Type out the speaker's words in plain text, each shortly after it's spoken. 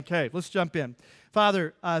Okay, let's jump in.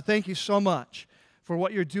 Father, thank you so much for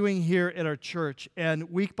what you're doing here at our church. And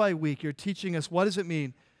week by week, you're teaching us what does it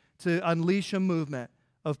mean to unleash a movement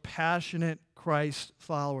of passionate Christ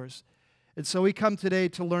followers. And so we come today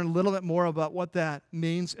to learn a little bit more about what that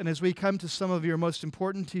means. And as we come to some of your most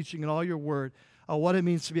important teaching in all your word, what it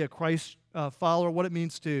means to be a Christ follower, what it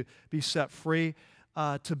means to be set free,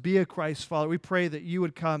 to be a Christ follower. We pray that you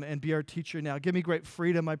would come and be our teacher now. Give me great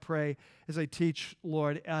freedom, I pray, as I teach,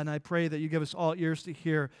 Lord. And I pray that you give us all ears to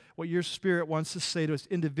hear what your Spirit wants to say to us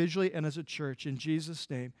individually and as a church. In Jesus'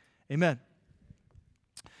 name, amen.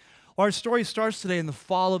 Well, our story starts today in the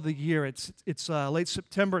fall of the year. It's late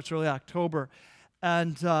September, it's early October.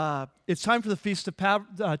 And it's time for the Feast of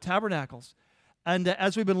Tabernacles. And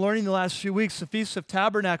as we've been learning the last few weeks, the Feast of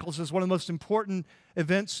Tabernacles is one of the most important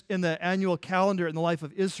events in the annual calendar in the life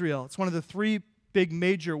of Israel. It's one of the three big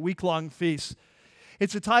major week-long feasts.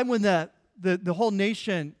 It's a time when the whole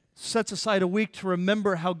nation sets aside a week to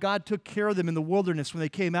remember how God took care of them in the wilderness when they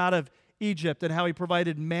came out of Egypt and how he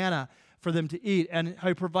provided manna for them to eat, and how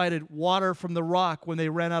he provided water from the rock when they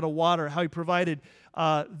ran out of water, how he provided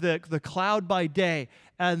the cloud by day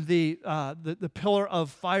and the pillar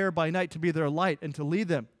of fire by night to be their light and to lead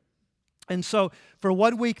them. And so for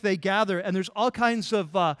 1 week they gather, and there's all kinds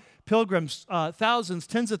of pilgrims, thousands,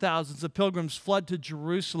 tens of thousands of pilgrims flood to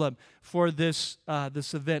Jerusalem for this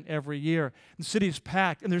event every year. The city is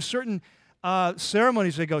packed, and there's certain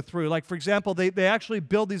ceremonies they go through. Like, for example, they actually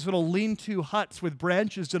build these little lean-to huts with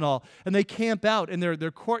branches and all, and they camp out in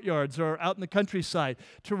their courtyards or out in the countryside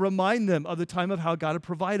to remind them of the time of how God had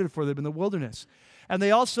provided for them in the wilderness. And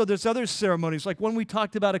there's other ceremonies, like one we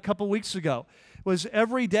talked about a couple weeks ago, was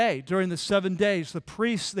every day during the 7 days, the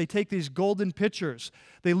priests, they take these golden pitchers,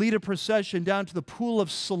 they lead a procession down to the pool of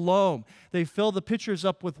Siloam, they fill the pitchers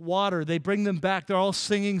up with water, they bring them back, they're all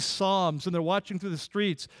singing psalms, and they're watching through the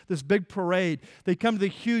streets, this big parade. They come to the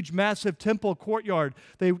huge, massive temple courtyard,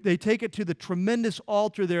 they take it to the tremendous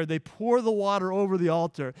altar there, they pour the water over the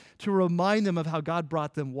altar to remind them of how God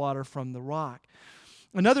brought them water from the rock.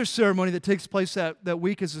 Another ceremony that takes place that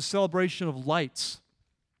week is the celebration of lights.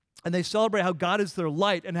 And they celebrate how God is their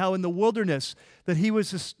light and how in the wilderness that he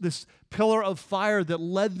was this pillar of fire that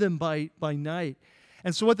led them by night.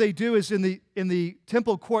 And so what they do is in the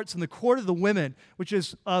temple courts, in the court of the women, which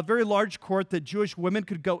is a very large court that Jewish women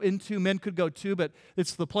could go into, men could go to, but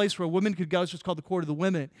it's the place where women could go, so it's called the court of the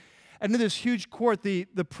women. And in this huge court, the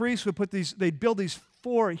priests would they'd build these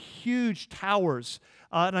 4 huge towers.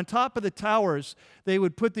 And on top of the towers, they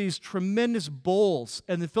would put these tremendous bowls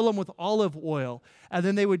and they fill them with olive oil. And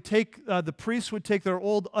then they would the priests would take their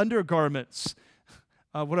old undergarments,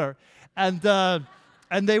 and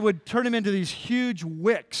they would turn them into these huge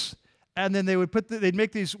wicks. And then they'd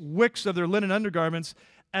make these wicks of their linen undergarments,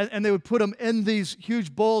 and they would put them in these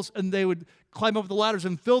huge bowls, and they would climb up the ladders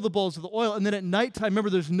and fill the bowls with the oil. And then at nighttime, remember,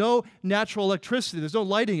 there's no natural electricity. There's no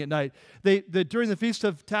lighting at night. During the Feast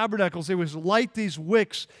of Tabernacles, they would light these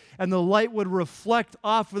wicks, and the light would reflect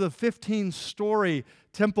off of the 15-story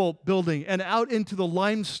temple building and out into the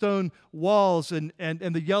limestone walls and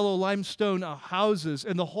the yellow limestone houses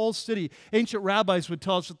and the whole city. Ancient rabbis would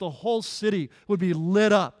tell us that the whole city would be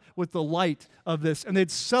lit up with the light of this, and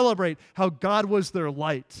they'd celebrate how God was their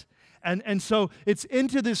light. And so it's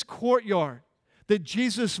into this courtyard that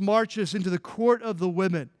Jesus marches into the court of the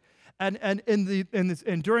women. And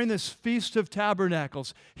during this Feast of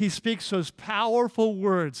Tabernacles, he speaks those powerful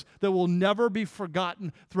words that will never be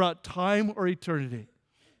forgotten throughout time or eternity.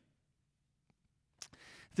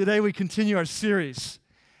 Today we continue our series.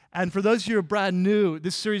 And for those of you who are brand new,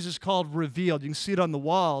 this series is called Revealed. You can see it on the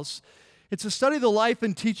walls. It's a study of the life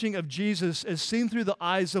and teaching of Jesus as seen through the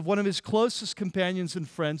eyes of one of his closest companions and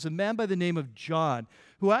friends, a man by the name of John,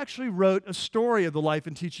 who actually wrote a story of the life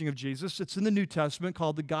and teaching of Jesus. It's in the New Testament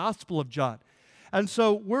called the Gospel of John. And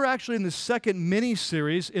so we're actually in the second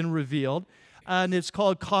mini-series in Revealed, and it's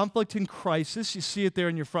called Conflict and Crisis. You see it there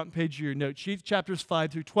in your front page of your note sheet, chapters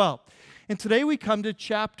 5 through 12. And today we come to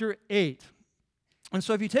chapter 8. And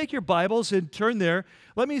so if you take your Bibles and turn there,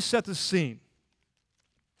 let me set the scene.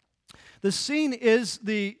 The scene is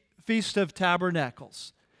the Feast of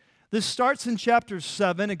Tabernacles. This starts in chapter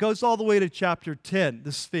 7. It goes all the way to chapter 10,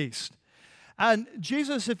 this feast. And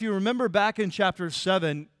Jesus, if you remember back in chapter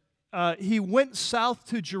 7, he went south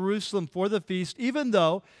to Jerusalem for the feast, even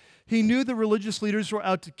though he knew the religious leaders were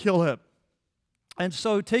out to kill him. And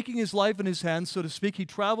so taking his life in his hands, so to speak, he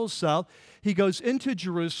travels south. He goes into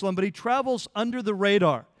Jerusalem, but he travels under the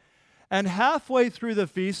radar. And halfway through the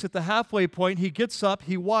feast, at the halfway point, he gets up,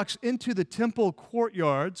 he walks into the temple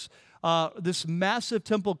courtyards this massive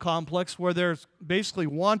temple complex where there's basically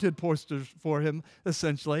wanted posters for him,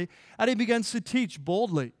 essentially, and he begins to teach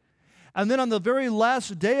boldly. And then on the very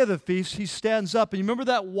last day of the feast, he stands up. And you remember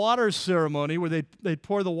that water ceremony where they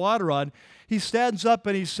pour the water on? He stands up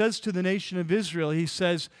and he says to the nation of Israel, he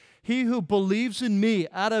says, "He who believes in me,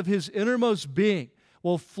 out of his innermost being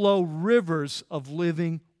will flow rivers of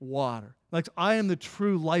living water." Like, I am the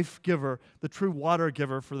true life giver, the true water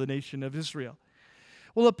giver for the nation of Israel.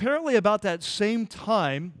 Well, apparently about that same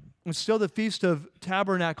time, it's still the Feast of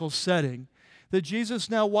Tabernacles setting, that Jesus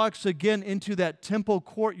now walks again into that temple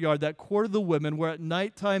courtyard, that court of the women, where at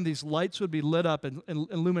nighttime these lights would be lit up and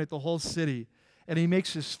illuminate the whole city. And he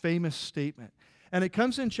makes this famous statement. And it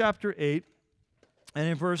comes in chapter 8 and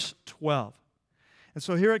in verse 12. And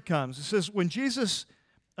so here it comes. It says, when Jesus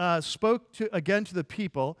spoke again to the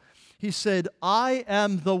people, he said, "I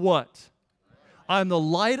am the what? I am the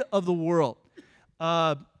light of the world."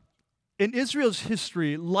 In Israel's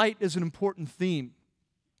history, light is an important theme.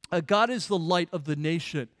 God is the light of the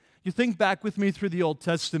nation. You think back with me through the Old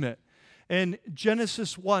Testament. In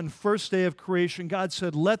Genesis 1, first day of creation, God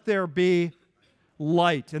said, "Let there be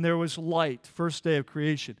light." And there was light, first day of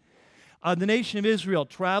creation. The nation of Israel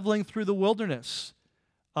traveling through the wilderness,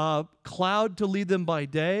 cloud to lead them by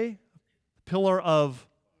day, pillar of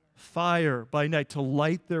fire by night to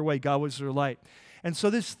light their way. God was their light. And so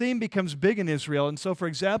this theme becomes big in Israel. And so, for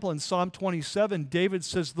example, in Psalm 27, David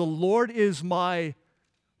says, "The Lord is my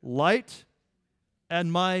light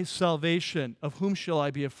and my salvation. Of whom shall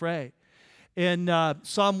I be afraid?" In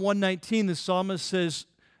Psalm 119, the psalmist says,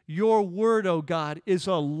 "Your word, O God, is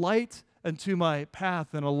a light unto my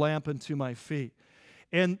path and a lamp unto my feet."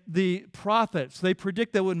 And the prophets, they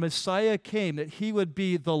predict that when Messiah came, that he would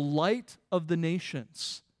be the light of the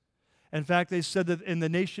nations. In fact, they said that in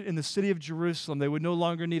the city of Jerusalem, they would no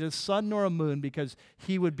longer need a sun nor a moon because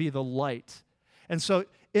he would be the light. And so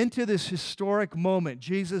into this historic moment,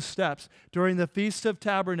 Jesus steps during the Feast of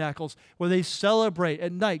Tabernacles, where they celebrate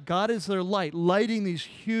at night. God is their light, lighting these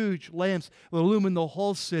huge lamps that illumine the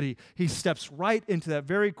whole city. He steps right into that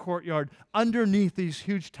very courtyard underneath these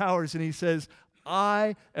huge towers, and he says,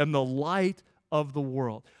 "I am the light of the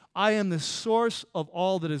world. I am the source of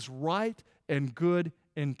all that is right and good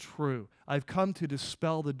and true. I've come to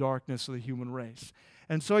dispel the darkness of the human race."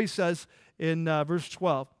 And so he says in verse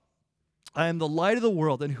 12, "I am the light of the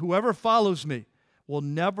world, and whoever follows me will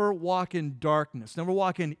never walk in darkness," never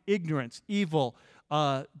walk in ignorance, evil,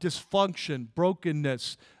 dysfunction,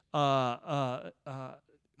 brokenness,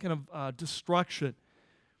 destruction,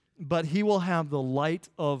 but he will have the light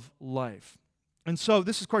of life. And so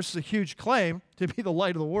this, of course, is a huge claim to be the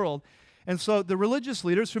light of the world. And so the religious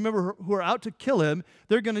leaders, remember, who are out to kill him,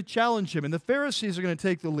 they're going to challenge him. And the Pharisees are going to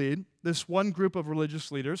take the lead, this one group of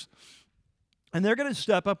religious leaders, and they're going to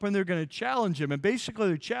step up and they're going to challenge him. And basically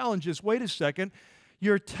their challenge is, wait a second,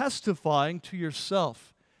 you're testifying to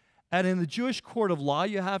yourself. And in the Jewish court of law,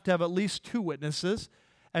 you have to have at least 2 witnesses.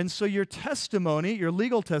 And so your testimony, your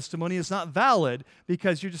legal testimony, is not valid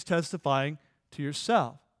because you're just testifying to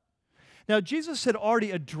yourself. Now, Jesus had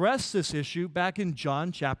already addressed this issue back in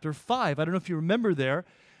John chapter 5. I don't know if you remember there,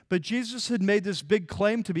 but Jesus had made this big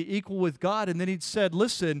claim to be equal with God, and then he'd said,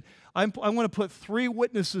 listen, I want to put 3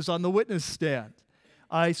 witnesses on the witness stand.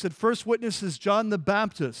 I said, first witness is John the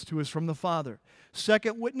Baptist, who is from the Father.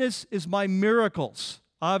 Second witness is my miracles,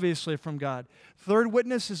 obviously from God. Third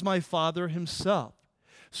witness is my Father himself.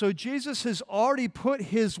 So Jesus has already put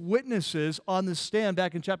his witnesses on the stand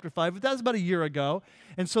back in chapter 5. But that was about a year ago.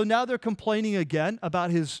 And so now they're complaining again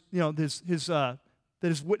about that his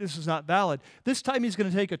witness is not valid. This time he's going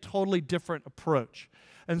to take a totally different approach.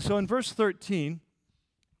 And so in verse 13,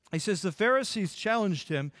 he says, the Pharisees challenged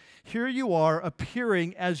him, "Here you are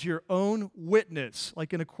appearing as your own witness,"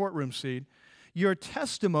 like in a courtroom scene. "Your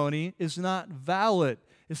testimony is not valid.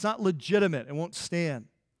 It's not legitimate. It won't stand."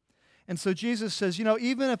 And so Jesus says,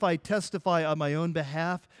 even if I testify on my own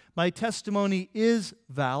behalf, my testimony is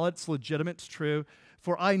valid, it's legitimate, it's true,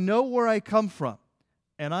 for I know where I come from,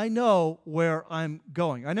 and I know where I'm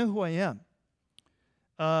going. I know who I am.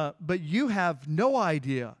 But you have no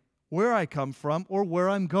idea where I come from or where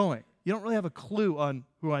I'm going. You don't really have a clue on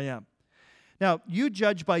who I am. Now, you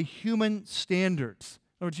judge by human standards.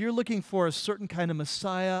 In other words, you're looking for a certain kind of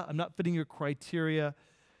Messiah. I'm not fitting your criteria.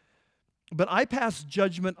 But I pass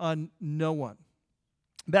judgment on no one.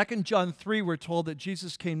 Back in John 3, we're told that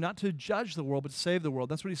Jesus came not to judge the world, but to save the world.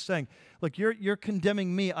 That's what he's saying. Look, you're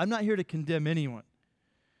condemning me. I'm not here to condemn anyone.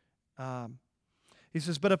 He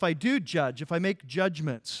says, but if I do judge, if I make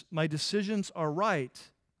judgments, my decisions are right.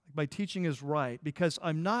 My teaching is right because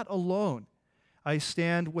I'm not alone. I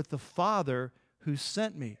stand with the Father who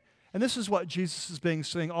sent me. And this is what Jesus is being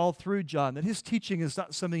saying all through John, that his teaching is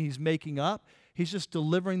not something he's making up. He's just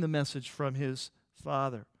delivering the message from his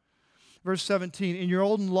Father. Verse 17, in your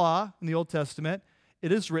old law, in the Old Testament,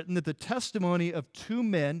 it is written that the testimony of two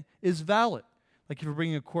men is valid. Like if you're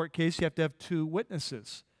bringing a court case, you have to have two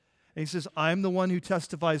witnesses. And he says, I'm the one who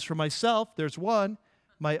testifies for myself. There's one.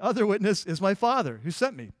 My other witness is my Father who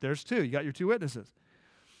sent me. There's two. You got your two witnesses.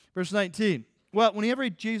 Verse 19. Well, whenever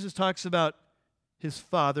Jesus talks about his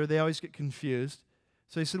Father, they always get confused.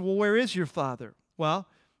 So he said, well, where is your Father? Well,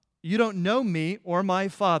 you don't know me or my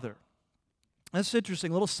Father. That's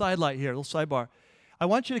interesting. A little sidelight here, a little sidebar. I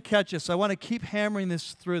want you to catch this. I want to keep hammering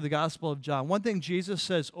this through the Gospel of John. One thing Jesus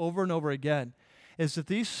says over and over again is that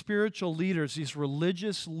these spiritual leaders, these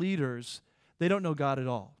religious leaders, they don't know God at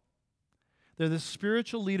all. They're the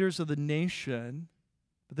spiritual leaders of the nation,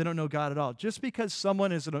 but they don't know God at all. Just because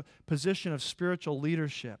someone is in a position of spiritual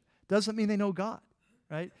leadership doesn't mean they know God,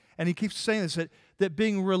 right? And he keeps saying this, that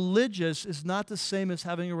being religious is not the same as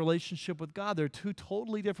having a relationship with God. They're two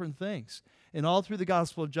totally different things. And all through the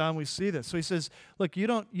Gospel of John, we see this. So he says, look, you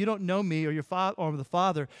don't know me or your or the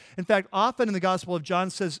Father. In fact, often in the Gospel of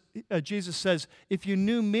John, Jesus says, if you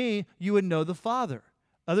knew me, you would know the Father.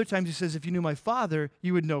 Other times he says, if you knew my Father,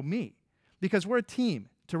 you would know me. Because we're a team.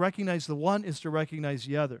 To recognize the one is to recognize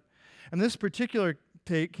the other. In this particular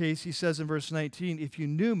case, he says in verse 19, if you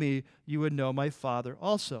knew me, you would know my Father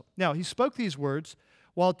also. Now, he spoke these words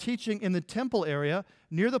while teaching in the temple area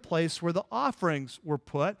near the place where the offerings were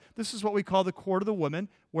put. This is what we call the court of the women,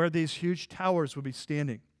 where these huge towers would be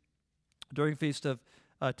standing during Feast of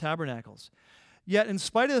Tabernacles. Yet, in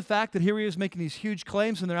spite of the fact that here he is making these huge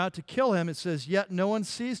claims and they're out to kill him, it says, yet no one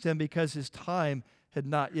seized him because his time had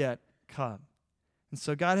not yet come. And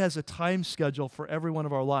so God has a time schedule for every one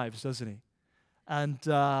of our lives, doesn't he? And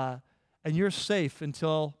you're safe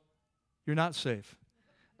until you're not safe.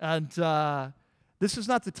 And this is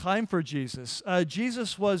not the time for Jesus.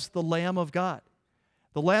 Jesus was the Lamb of God.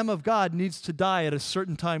 The Lamb of God needs to die at a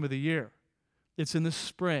certain time of the year. It's in the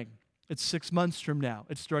spring. It's 6 months from now.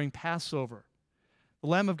 It's during Passover. The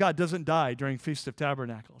Lamb of God doesn't die during Feast of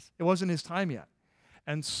Tabernacles. It wasn't his time yet.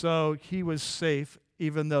 And so he was safe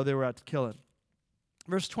even though they were out to kill him.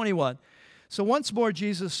 Verse 21, so once more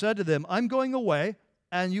Jesus said to them, I'm going away,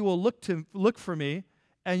 and you will look for me,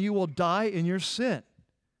 and you will die in your sin.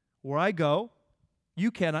 Where I go, you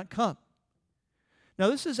cannot come. Now,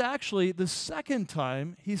 this is actually the second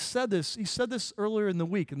time he said this. He said this earlier in the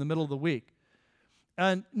week, in the middle of the week.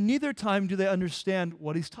 And neither time do they understand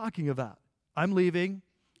what he's talking about. I'm leaving.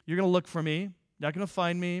 You're going to look for me. You're not going to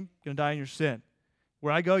find me. You're going to die in your sin.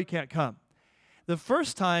 Where I go, you can't come. The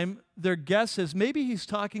first time, their guess is maybe he's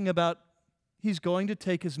talking about he's going to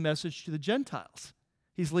take his message to the Gentiles.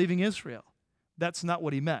 He's leaving Israel. That's not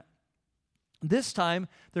what he meant. This time,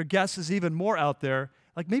 their guess is even more out there.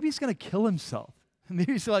 Like maybe he's going to kill himself.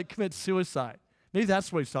 Maybe he's going to commit suicide. Maybe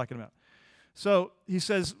that's what he's talking about. So he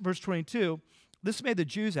says, verse 22, this made the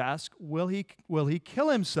Jews ask, will he kill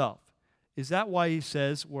himself? Is that why he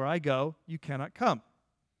says, where I go, you cannot come?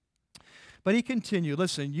 But he continued,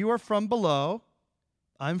 listen, you are from below,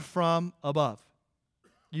 I'm from above.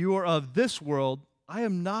 You are of this world, I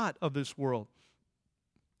am not of this world.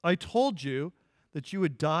 I told you that you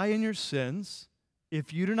would die in your sins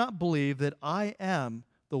if you do not believe that I am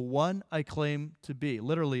the one I claim to be.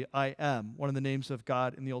 Literally, I am, one of the names of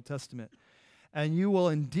God in the Old Testament. And you will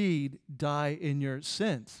indeed die in your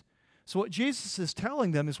sins. So what Jesus is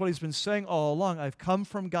telling them is what he's been saying all along. I've come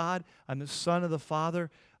from God. I'm the Son of the Father.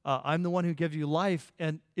 I'm the one who gives you life.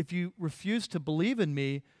 And if you refuse to believe in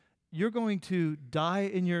me, you're going to die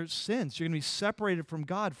in your sins. You're going to be separated from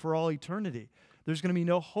God for all eternity. There's going to be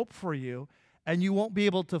no hope for you, and you won't be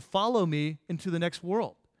able to follow me into the next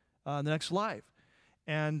world, the next life.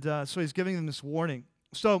 And so he's giving them this warning.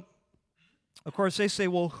 So, of course, they say,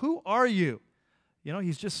 well, who are you? You know,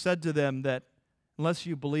 he's just said to them that unless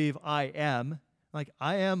you believe I am, like,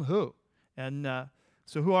 I am who? And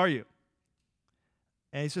so who are you?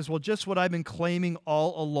 And he says, well, just what I've been claiming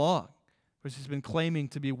all along. Because he's been claiming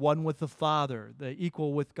to be one with the Father, the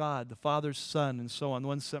equal with God, the Father's Son, and so on, the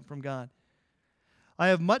one sent from God. I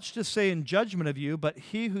have much to say in judgment of you, but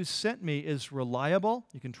he who sent me is reliable.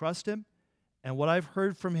 You can trust him. And what I've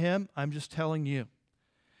heard from him, I'm just telling you.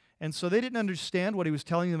 And so they didn't understand what he was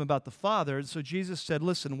telling them about the Father. And so Jesus said,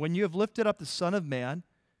 listen, when you have lifted up the Son of Man,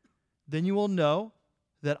 then you will know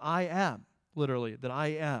that I am, literally, that I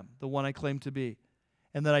am the one I claim to be.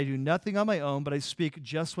 And that I do nothing on my own, but I speak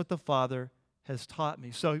just what the Father has taught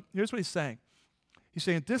me. So here's what he's saying. He's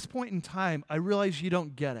saying, at this point in time, I realize you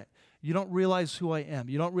don't get it. You don't realize who I am.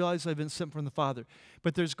 You don't realize I've been sent from the Father.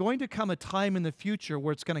 But there's going to come a time in the future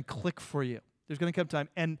where it's going to click for you. There's going to come a time.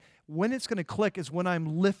 And when it's going to click is when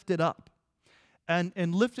I'm lifted up.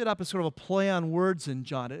 And lifted up is sort of a play on words in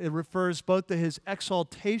John. It refers both to his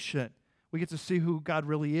exaltation. We get to see who God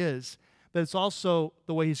really is. But it's also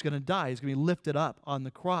the way he's going to die. He's going to be lifted up on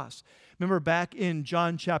the cross. Remember back in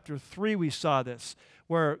John chapter 3, we saw this,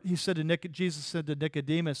 where Jesus said to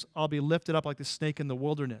Nicodemus, I'll be lifted up like the snake in the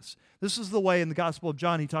wilderness. This is the way in the Gospel of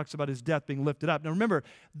John he talks about his death being lifted up. Now remember,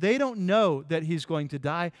 they don't know that he's going to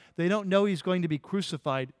die. They don't know he's going to be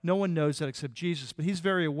crucified. No one knows that except Jesus, but he's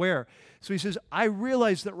very aware. So he says, I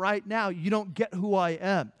realize that right now you don't get who I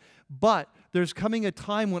am, but there's coming a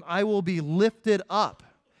time when I will be lifted up.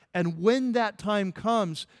 And when that time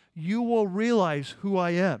comes, you will realize who I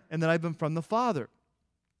am and that I've been from the Father.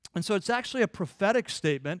 And so it's actually a prophetic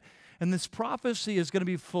statement, and this prophecy is going to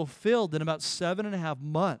be fulfilled in about 7.5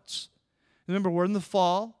 months. Remember, we're in the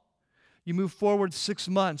fall. You move forward 6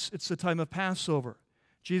 months. It's the time of Passover.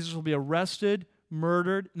 Jesus will be arrested,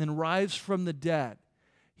 murdered, and then rise from the dead.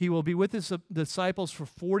 He will be with his disciples for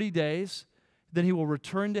 40 days. Then he will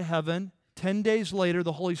return to heaven. 10 days later,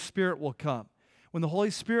 the Holy Spirit will come. When the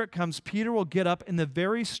Holy Spirit comes, Peter will get up in the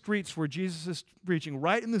very streets where Jesus is preaching,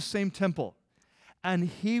 right in the same temple. And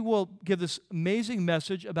he will give this amazing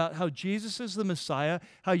message about how Jesus is the Messiah,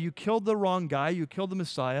 how you killed the wrong guy, you killed the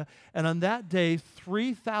Messiah. And on that day,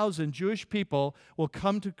 3,000 Jewish people will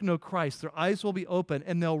come to know Christ. Their eyes will be open,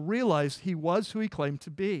 and they'll realize he was who he claimed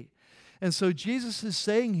to be. And so Jesus is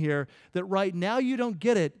saying here that right now you don't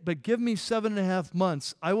get it, but give me 7.5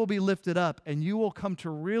 months. I will be lifted up, and you will come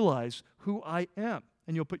to realize who I am,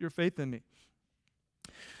 and you'll put your faith in me.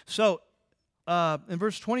 So in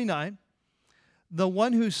verse 29, the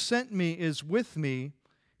one who sent me is with me.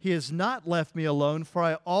 He has not left me alone, for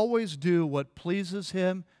I always do what pleases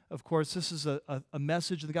him. Of course, this is a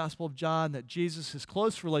message of the Gospel of John that Jesus, his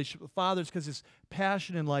close relationship with the Father, is because his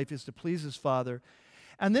passion in life is to please his Father.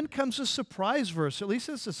 And then comes a surprise verse, at least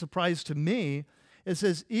it's a surprise to me. It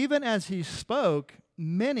says, even as he spoke,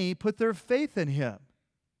 many put their faith in him.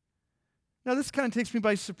 Now, this kind of takes me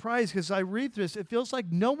by surprise because I read this. It feels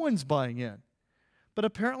like no one's buying in. But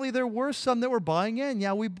apparently there were some that were buying in.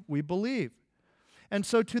 Yeah, we believe. And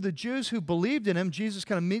so to the Jews who believed in him, Jesus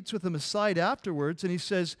kind of meets with them aside afterwards, and he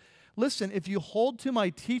says, listen, if you hold to my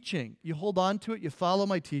teaching, you hold on to it, you follow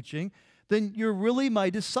my teaching, then you're really my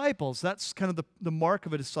disciples. That's kind of the mark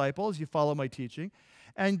of a disciple, is you follow my teaching.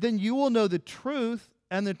 And then you will know the truth,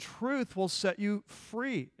 and the truth will set you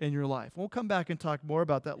free in your life. We'll come back and talk more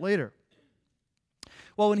about that later.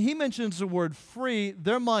 Well, when he mentions the word free,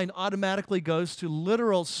 their mind automatically goes to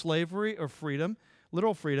literal slavery or freedom,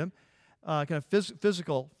 literal freedom, kind of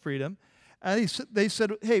physical freedom. And they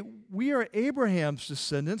said, hey, we are Abraham's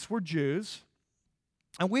descendants, we're Jews,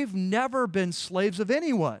 and we've never been slaves of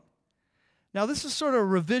anyone. Now, this is sort of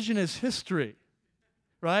revisionist history,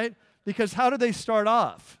 right? Because how did they start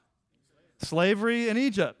off? Slavery in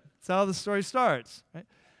Egypt. That's how the story starts, right?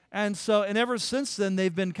 And ever since then,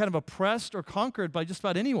 they've been kind of oppressed or conquered by just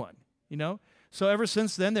about anyone, you know? So ever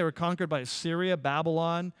since then, they were conquered by Assyria,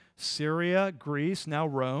 Babylon, Syria, Greece, now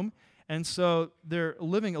Rome. And so they're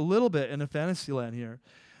living a little bit in a fantasy land here.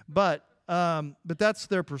 But that's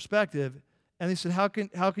their perspective. And they said, how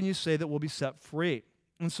can you say that we'll be set free?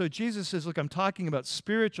 And so Jesus says, look, I'm talking about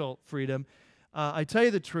spiritual freedom. I tell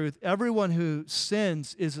you the truth, everyone who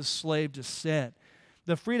sins is a slave to sin.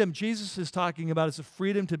 The freedom Jesus is talking about is a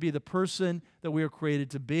freedom to be the person that we are created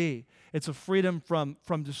to be. It's a freedom from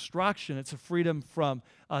destruction. It's a freedom from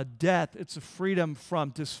death. It's a freedom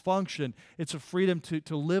from dysfunction. It's a freedom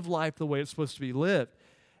to live life the way it's supposed to be lived.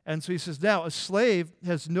 And so he says, now, a slave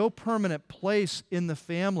has no permanent place in the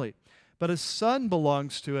family, but a son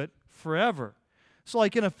belongs to it forever. So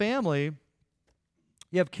like in a family,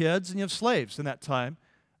 you have kids and you have slaves in that time.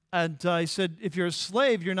 And he said, if you're a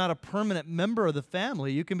slave, you're not a permanent member of the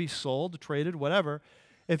family. You can be sold, traded, whatever.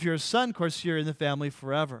 If you're a son, of course, you're in the family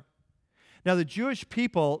forever. Now, the Jewish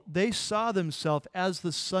people, they saw themselves as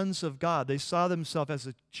the sons of God. They saw themselves as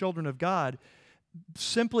the children of God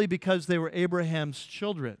simply because they were Abraham's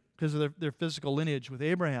children, because of their physical lineage with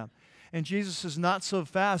Abraham. And Jesus says, not so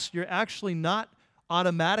fast. You're actually not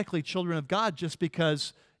automatically children of God just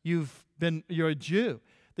because you're a Jew.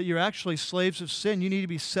 That you're actually slaves of sin. You need to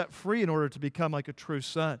be set free in order to become like a true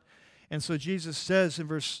son. And so Jesus says in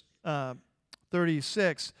verse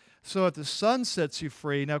 36, so if the Son sets you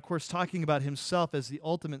free, now of course talking about himself as the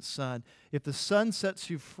ultimate Son, if the Son sets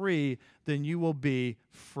you free, then you will be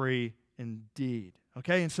free indeed.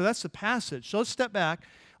 Okay, and so that's the passage. So let's step back.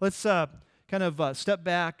 Let's step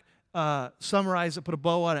back summarize it, put a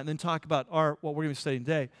bow on it, and then talk about what we're going to be studying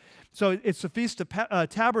today. So it's the Feast of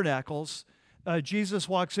Tabernacles. Jesus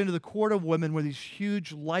walks into the court of women where these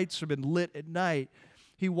huge lights have been lit at night.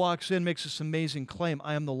 He walks in, makes this amazing claim,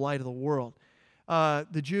 I am the light of the world.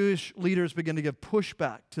 The Jewish leaders begin to give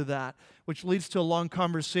pushback to that, which leads to a long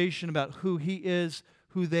conversation about who he is,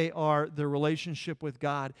 who they are, their relationship with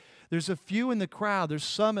God. There's a few in the crowd. There's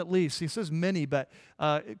some at least. He says many, but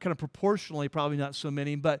kind of proportionally, probably not so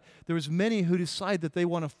many. But there was many who decide that they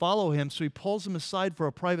want to follow him. So he pulls them aside for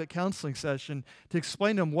a private counseling session to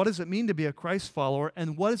explain to them what does it mean to be a Christ follower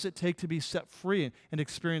and what does it take to be set free and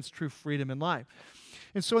experience true freedom in life.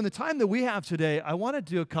 And so in the time that we have today, I want to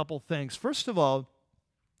do a couple things. First of all,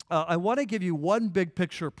 I want to give you one big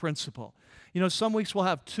picture principle. You know, some weeks we'll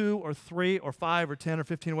have 2 or 3 or 5 or 10 or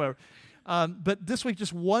 15 or whatever. But this week,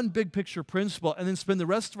 just one big picture principle, and then spend the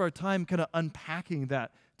rest of our time kind of unpacking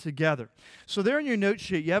that together. So there in your note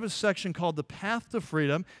sheet, you have a section called The Path to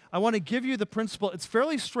Freedom. I want to give you the principle. It's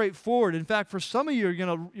fairly straightforward. In fact, for some of you,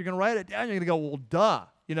 you're gonna write it down. You're going to go, well, duh,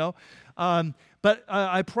 you know. But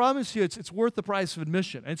I promise you, it's worth the price of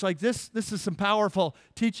admission. And it's like this is some powerful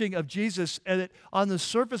teaching of Jesus, and it on the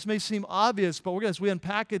surface may seem obvious, but as we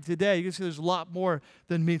unpack it today, you can see there's a lot more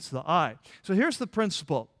than meets the eye. So here's the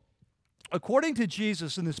principle. According to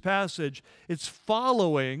Jesus in this passage, it's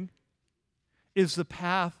following is the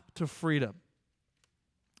path to freedom.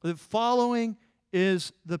 The following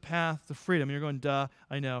is the path to freedom. And you're going, duh,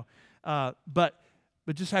 I know. But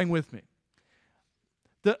just hang with me.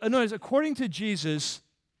 Notice, according to Jesus,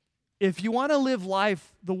 if you want to live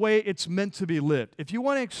life the way it's meant to be lived, if you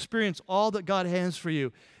want to experience all that God has for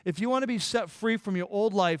you, if you want to be set free from your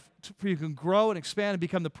old life so you can grow and expand and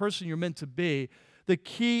become the person you're meant to be, the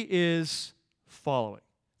key is following.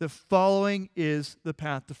 The following is the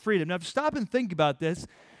path to freedom. Now, if you stop and think about this,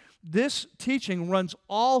 this teaching runs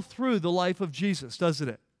all through the life of Jesus, doesn't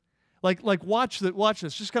it? Like watch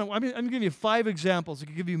this. Just kind of, I'm going to give you 5 examples. I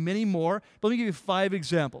could give you many more, but let me give you 5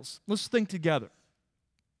 examples. Let's think together.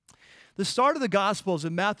 The start of the Gospels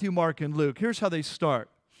in Matthew, Mark, and Luke. Here's how they start.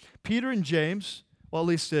 Peter and James, well, at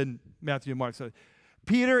least in Matthew and Mark. So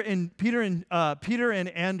Peter and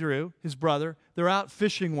Andrew, his brother, they're out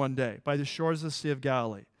fishing one day by the shores of the Sea of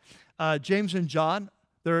Galilee. James and John,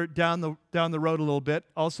 they're down the road a little bit,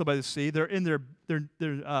 also by the sea. They're in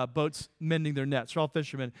their boats mending their nets. They're all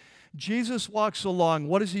fishermen. Jesus walks along.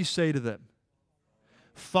 What does he say to them?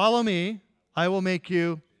 Follow me, I will make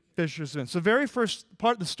you fishers of men. So the very first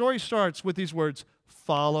part, the story starts with these words,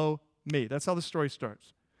 follow me. That's how the story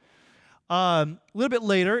starts. A little bit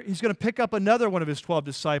later, he's going to pick up another one of his 12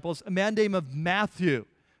 disciples, a man named Matthew,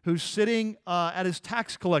 who's sitting at his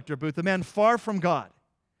tax collector booth, a man far from God.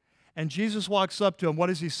 And Jesus walks up to him. What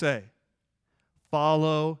does he say?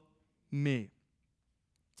 Follow me.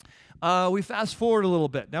 We fast forward a little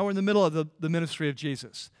bit. Now we're in the middle of the ministry of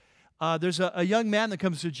Jesus. There's a young man that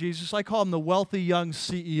comes to Jesus. I call him the wealthy young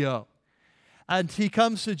CEO. And he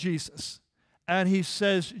comes to Jesus. And he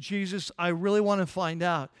says, Jesus, I really want to find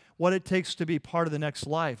out what it takes to be part of the next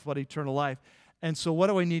life, what eternal life. And so what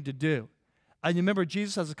do I need to do? And you remember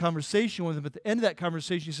Jesus has a conversation with him. At the end of that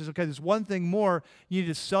conversation, he says, okay, there's one thing more. You need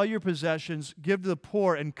to sell your possessions, give to the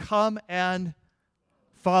poor, and come and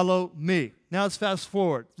follow me. Now let's fast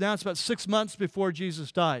forward. Now it's about 6 months before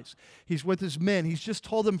Jesus dies. He's with his men. He's just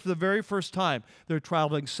told them for the very first time. They're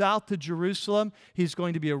traveling south to Jerusalem. He's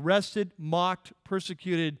going to be arrested, mocked,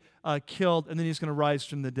 persecuted, killed, and then he's going to rise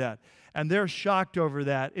from the dead. And they're shocked over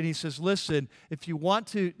that. And he says, listen, if you want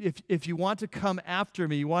to come after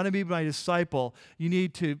me, you want to be my disciple, you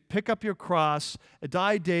need to pick up your cross,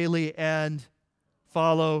 die daily, and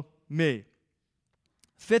follow me.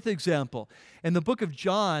 5th example, in the book of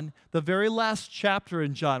John, the very last chapter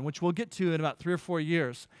in John, which we'll get to in about 3 or 4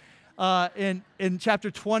 years, in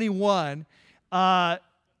chapter 21,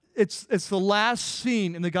 it's the last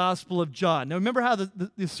scene in the Gospel of John. Now, remember how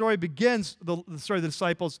the story begins, the story of the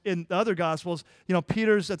disciples in the other Gospels. You know,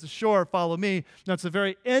 Peter's at the shore, follow me. Now, it's the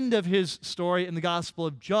very end of his story in the Gospel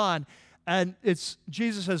of John. And it's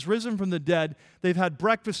Jesus has risen from the dead. They've had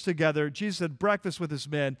breakfast together. Jesus had breakfast with his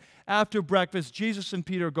men. After breakfast, Jesus and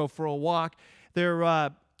Peter go for a walk.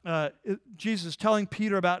 Jesus is telling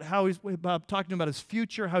Peter about talking about his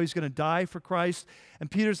future, how he's going to die for Christ. And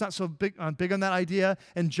Peter's not so big on that idea.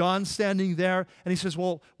 And John's standing there, and he says,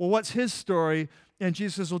 well, what's his story? And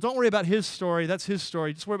Jesus says, well, don't worry about his story. That's his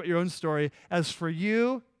story. Just worry about your own story. As for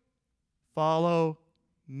you, follow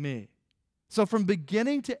me. So from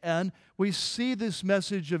beginning to end, we see this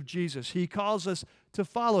message of Jesus. He calls us to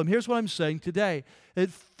follow him. Here's what I'm saying today, that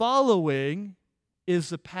following is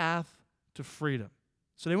the path to freedom.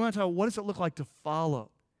 So they want to talk, what does it look like to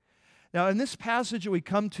follow? Now, in this passage that we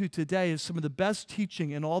come to today is some of the best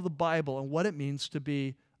teaching in all the Bible on what it means to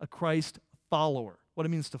be a Christ follower, what it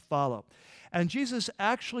means to follow. And Jesus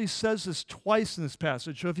actually says this twice in this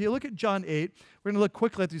passage. So if you look at John 8, we're going to look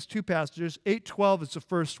quickly at these two passages. 8:12 is the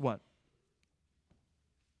first one.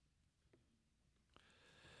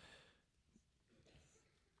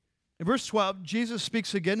 In verse 12, Jesus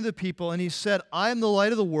speaks again to the people, and he said, I am the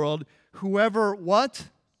light of the world. Whoever, what?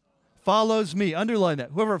 Follows me. Underline that.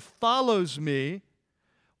 Whoever follows me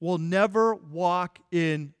will never walk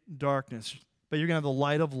in darkness, but you're going to have the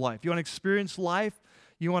light of life. You want to experience life?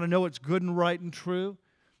 You want to know what's good and right and true?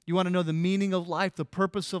 You want to know the meaning of life, the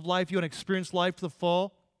purpose of life? You want to experience life to the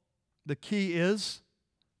full? The key is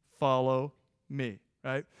follow me,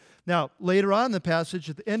 right? Now, later on in the passage,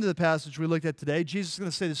 at the end of the passage we looked at today, Jesus is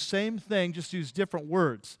going to say the same thing, just use different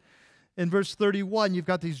words. In verse 31, you've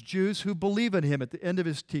got these Jews who believe in him at the end of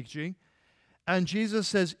his teaching. And Jesus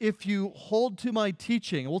says, if you hold to my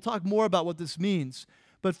teaching, and we'll talk more about what this means,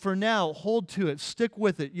 but for now, hold to it, stick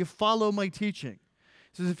with it, you follow my teaching.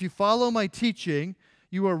 He says, if you follow my teaching,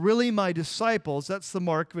 you are really my disciples. That's the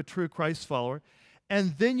mark of a true Christ follower.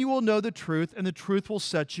 And then you will know the truth, and the truth will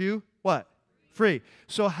set you, what? Free.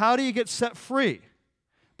 So how do you get set free?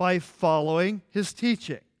 By following his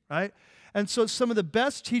teaching, right? And so some of the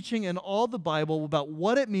best teaching in all the Bible about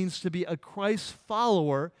what it means to be a Christ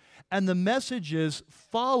follower, and the message is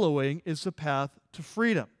following is the path to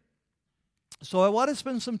freedom. So I want to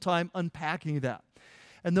spend some time unpacking that.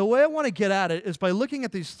 And the way I want to get at it is by looking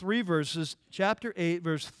at these three verses, chapter 8,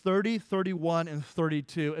 verse 30, 31, and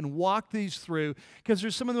 32, and walk these through, because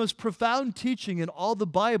there's some of the most profound teaching in all the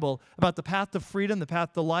Bible about the path to freedom, the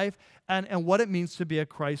path to life, and what it means to be a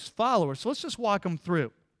Christ follower. So let's just walk them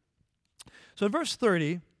through. So in verse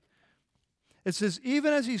 30, it says,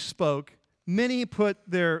 even as he spoke, many put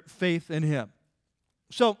their faith in him.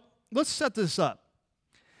 So let's set this up.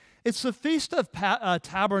 It's the Feast of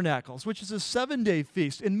Tabernacles, which is a 7-day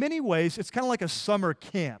feast. In many ways, it's kind of like a summer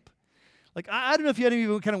camp. Like, I don't know if you had any of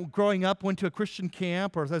you kind of growing up went to a Christian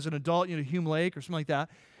camp, or as an adult, Hume Lake or something like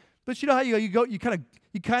that. But you know how you go, you kind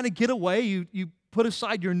of get away, you put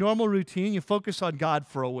aside your normal routine, you focus on God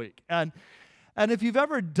for a week. And if you've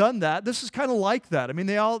ever done that, this is kind of like that. I mean,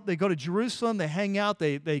 they go to Jerusalem, they hang out,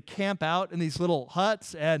 they camp out in these little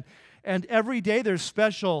huts, and every day there's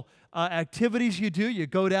special activities you do. You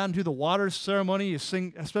go down to the water ceremony, you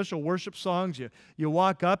sing special worship songs, you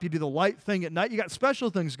walk up, you do the light thing at night. You got special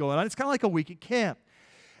things going on. It's kind of like a week at camp.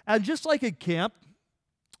 And just like at camp,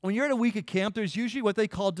 when you're at a week at camp, there's usually what they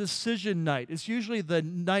call decision night. It's usually the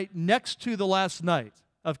night next to the last night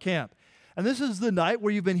of camp. And this is the night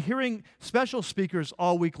where you've been hearing special speakers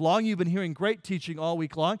all week long. You've been hearing great teaching all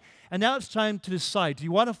week long. And now it's time to decide, do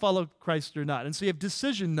you want to follow Christ or not? And so you have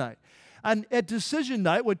decision night. And at decision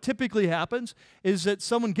night, what typically happens is that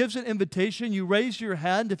someone gives an invitation. You raise your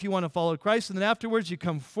hand if you want to follow Christ. And then afterwards, you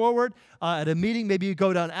come forward at a meeting. Maybe you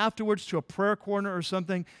go down afterwards to a prayer corner or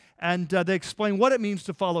something. And they explain what it means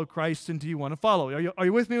to follow Christ and do you want to follow. Are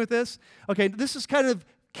you with me with this? Okay, this is kind of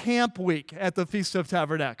camp week at the Feast of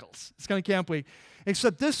Tabernacles. It's kind of camp week.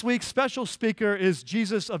 Except this week's special speaker is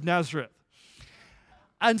Jesus of Nazareth.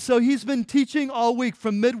 And so he's been teaching all week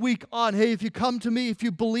from midweek on. Hey, if you come to me, if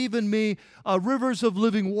you believe in me, rivers of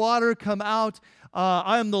living water come out.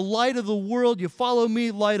 I am the light of the world. You follow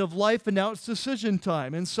me, light of life. And now it's decision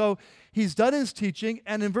time. And so he's done his teaching.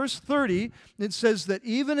 And in verse 30, it says that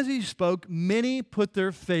even as he spoke, many put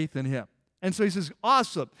their faith in him. And so he says,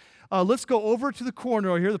 awesome. Let's go over to the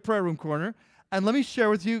corner over here, the prayer room corner, and let me share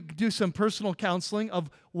with you, do some personal counseling of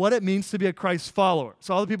what it means to be a Christ follower.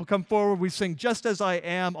 So all the people come forward. We sing Just As I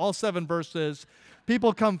Am, all 7 verses.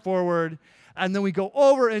 People come forward, and then we go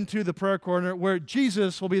over into the prayer corner where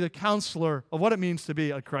Jesus will be the counselor of what it means to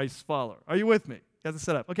be a Christ follower. Are you with me? Got this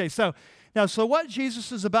set up. Okay, so what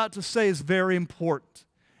Jesus is about to say is very important.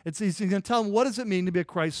 He's going to tell them what does it mean to be a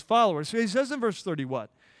Christ follower. So he says in verse 31,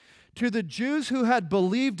 to the Jews who had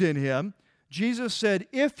believed in him, Jesus said,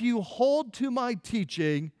 if you hold to my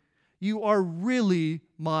teaching, you are really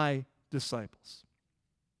my disciples.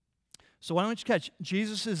 So why don't you catch?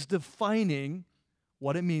 Jesus is defining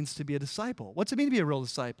what it means to be a disciple. What's it mean to be a real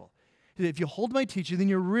disciple? If you hold my teaching, then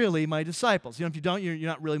you're really my disciples. If you don't, you're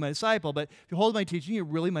not really my disciple. But if you hold my teaching, you're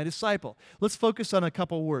really my disciple. Let's focus on a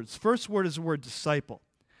couple words. First word is the word disciple.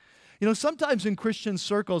 Sometimes in Christian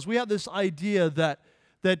circles, we have this idea that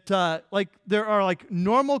there are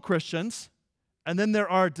normal Christians, and then there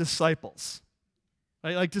are disciples.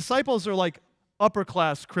 Right? Like disciples are like upper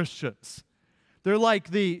class Christians. They're like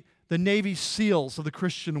the Navy SEALs of the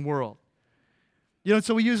Christian world.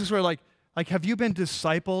 So we use this word like have you been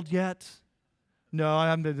discipled yet? No,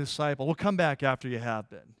 I'm the disciple. We'll come back after you have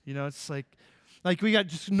been. You know, it's like we got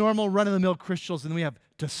just normal run-of-the-mill Christians, and then we have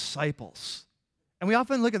disciples. And we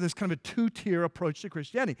often look at this kind of a two-tier approach to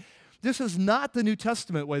Christianity. This is not the New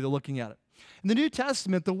Testament way of looking at it. In the New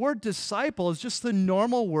Testament, the word disciple is just the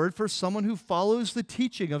normal word for someone who follows the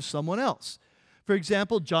teaching of someone else. For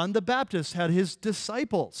example, John the Baptist had his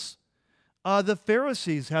disciples. The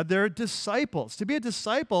Pharisees had their disciples. To be a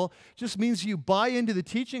disciple just means you buy into the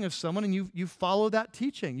teaching of someone and you follow that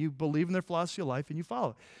teaching. You believe in their philosophy of life and you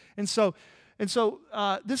follow. And so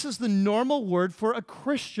this is the normal word for a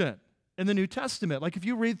Christian in the New Testament. Like if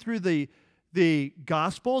you read through the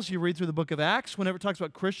Gospels, you read through the book of Acts, whenever it talks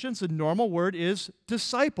about Christians, the normal word is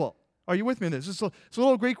disciple. Are you with me in this? It's a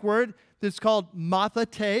little Greek word that's called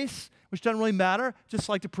mathetes, which doesn't really matter. Just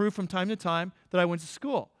like to prove from time to time that I went to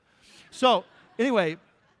school. So anyway,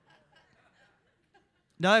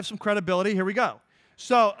 now I have some credibility. Here we go.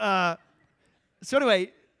 So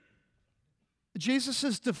anyway, Jesus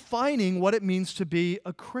is defining what it means to be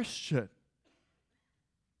a Christian.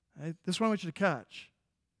 Right? This is what I want you to catch.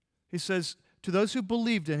 He says, to those who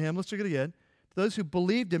believed in him, let's look at it again. To those who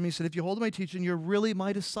believed him, he said, if you hold to my teaching, you're really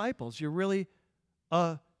my disciples. You're really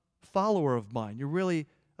a follower of mine. You're really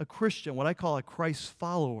a Christian, what I call a Christ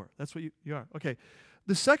follower. That's what you are. Okay.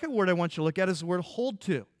 The second word I want you to look at is the word hold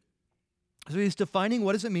to. So he's defining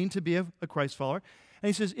what does it mean to be a Christ follower. And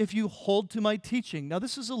he says, if you hold to my teaching. Now,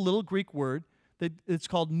 this is a little Greek word that it's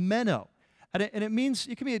called meno. And it means,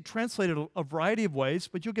 it can be translated a variety of ways,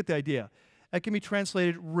 but you'll get the idea. It can be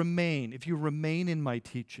translated remain, if you remain in my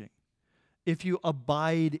teaching. If you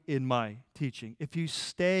abide in my teaching. If you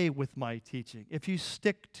stay with my teaching. If you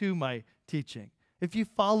stick to my teaching. If you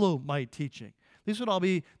follow my teaching. These would all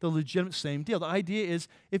be the legitimate same deal. The idea is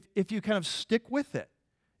if you kind of stick with it.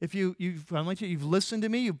 If you've listened to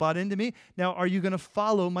me, you've bought into me, now are you going to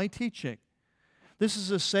follow my teaching? This is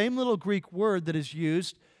the same little Greek word that is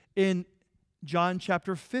used in John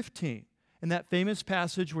chapter 15. In that famous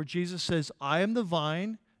passage where Jesus says, I am the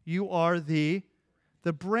vine, you are the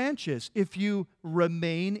branches. If you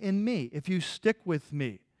remain in me, if you stick with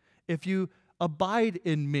me, if you abide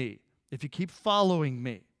in me, if you keep following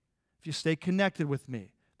me, if you stay connected with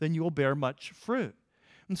me, then you will bear much fruit.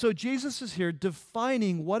 And so Jesus is here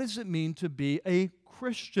defining what does it mean to be a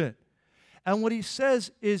Christian. And what he says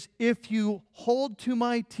is if you hold to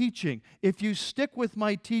my teaching, if you stick with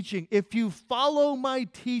my teaching, if you follow my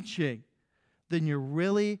teaching, then you're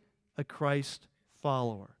really a Christ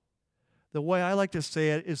follower. The way I like to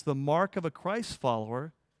say it is the mark of a Christ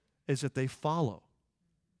follower is that they follow.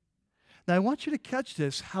 Now, I want you to catch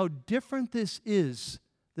this, how different this is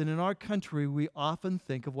than in our country we often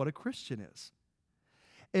think of what a Christian is.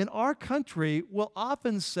 In our country, we'll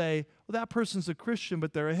often say, well, that person's a Christian,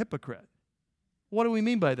 but they're a hypocrite. What do we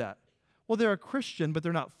mean by that? Well, they're a Christian, but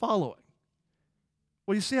they're not following.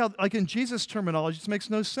 Well, you see how, like in Jesus' terminology, this makes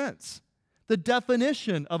no sense. The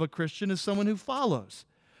definition of a Christian is someone who follows.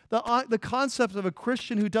 The concept of a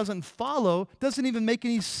Christian who doesn't follow doesn't even make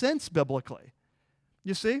any sense biblically.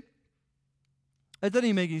 You see? It doesn't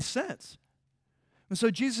even make any sense. And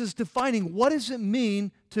so Jesus is defining what does it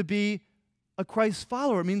mean to be a Christ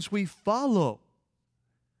follower. It means we follow.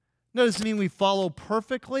 Now, does it mean we follow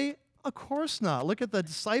perfectly? Of course not. Look at the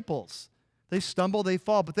disciples. They stumble, they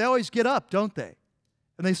fall, but they always get up, don't they?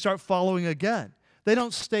 And they start following again. They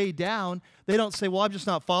don't stay down. They don't say, well, I'm just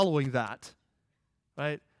not following that,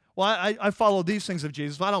 right? Well, I follow these things of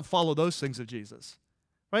Jesus, but I don't follow those things of Jesus,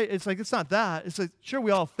 right? It's like, it's not that. It's like, sure,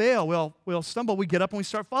 we all fail. We all stumble. We get up and we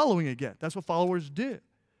start following again. That's what followers do.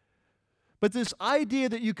 But this idea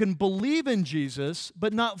that you can believe in Jesus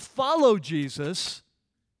but not follow Jesus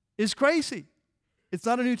is crazy. It's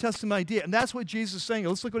not a New Testament idea. And that's what Jesus is saying.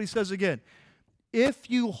 Let's look what he says again. If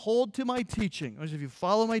you hold to my teaching, or if you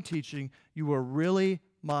follow my teaching, you are really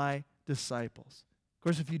my disciples. Of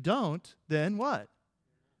course, if you don't, then what?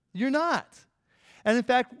 You're not. And in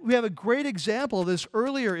fact, we have a great example of this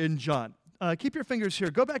earlier in John. Keep your fingers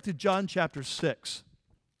here. Go back to John chapter 6.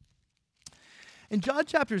 In John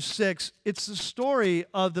chapter 6, it's the story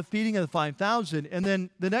of the feeding of the 5,000, and then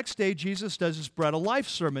the next day Jesus does his bread of life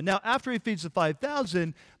sermon. Now, after he feeds the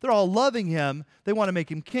 5,000, they're all loving him. They want to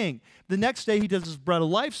make him king. The next day he does his bread of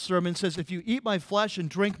life sermon and says, if you eat my flesh and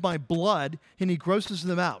drink my blood, and he grosses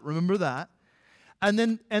them out. Remember that? And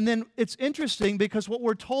then it's interesting because what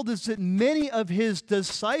we're told is that many of his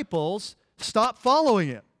disciples stopped following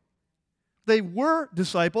him. They were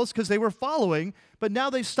disciples because they were following, but now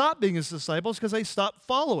they stopped being his disciples because they stopped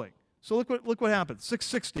following. So look what happened.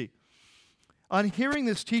 660. On hearing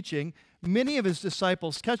this teaching, many of his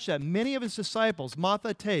disciples, catch that, many of his disciples,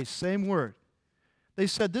 mathetes, same word, They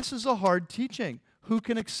said, this is a hard teaching. Who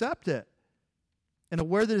can accept it? And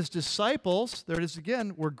aware that his disciples, there it is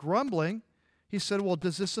again, were grumbling, he said, well,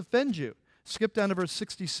 does this offend you? Skip down to verse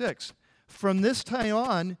 66. From this time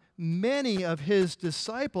on, many of his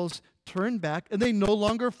disciples turned back and they no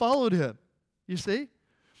longer followed him. You see?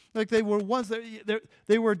 Like they were once,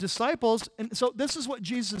 they were disciples. And so this is what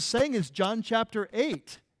Jesus is saying is John chapter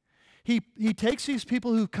 8. He takes these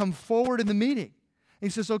people who come forward in the meeting. And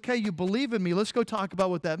he says, okay, you believe in me. Let's go talk about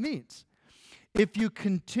what that means. If you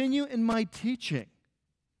continue in my teaching,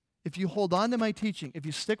 if you hold on to my teaching, if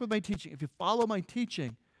you stick with my teaching, if you follow my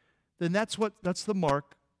teaching, then that's the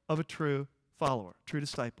mark of a true follower, true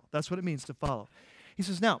disciple. That's what it means to follow. He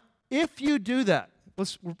says, now, if you do that,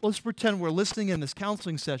 let's pretend we're listening in this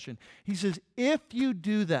counseling session. He says, if you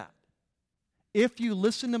do that, if you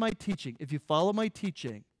listen to my teaching, if you follow my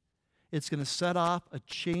teaching, it's going to set off a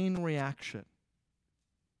chain reaction.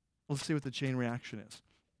 Let's see what the chain reaction is.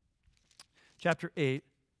 Chapter 8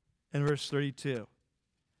 and verse 32.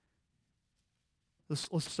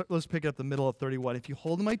 Let's pick up the middle of 31. If you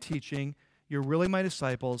hold to my teaching, you're really my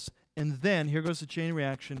disciples. And then, here goes the chain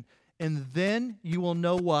reaction. And then you will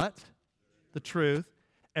know what? The truth.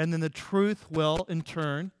 And then the truth will, in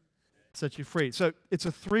turn, set you free. So it's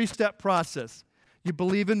a 3-step process. You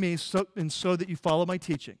believe in me so that you follow my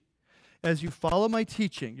teaching. As you follow my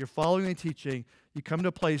teaching, you're following my teaching, you come to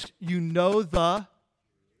a place, you know the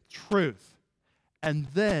truth. And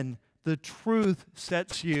then the truth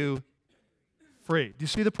sets you free. Do you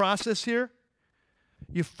see the process here?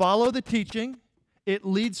 You follow the teaching. It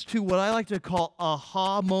leads to what I like to call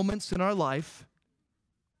aha moments in our life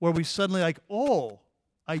where we suddenly like, oh,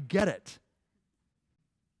 I get it.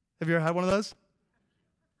 Have you ever had one of those?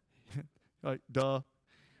 Like, duh.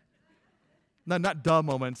 Not duh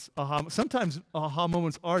moments. Aha. Sometimes aha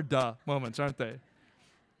moments are duh moments, aren't they?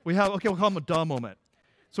 We'll call them a duh moment.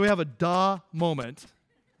 So we have a duh moment,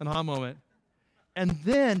 an aha moment. And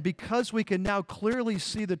then, because we can now clearly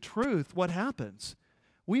see the truth, what happens?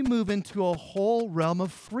 We move into a whole realm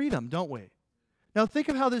of freedom, don't we? Now, think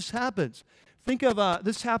of how this happens. Think of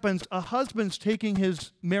this happens, a husband's taking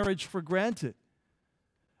his marriage for granted.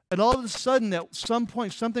 And all of a sudden, at some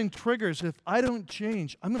point, something triggers, if I don't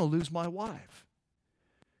change, I'm going to lose my wife.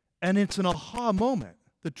 And it's an aha moment.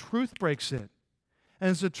 The truth breaks in. And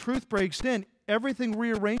as the truth breaks in, everything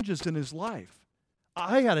rearranges in his life.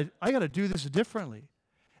 I gotta do this differently.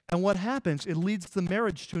 And what happens? It leads the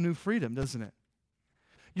marriage to a new freedom, doesn't it?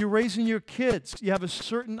 You're raising your kids. You have a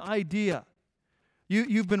certain idea.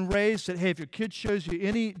 You've been raised that, hey, if your kid shows you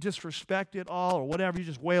any disrespect at all or whatever, you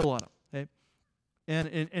just wail on them. Okay?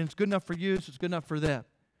 And it's good enough for you, so it's good enough for them.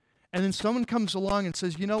 And then someone comes along and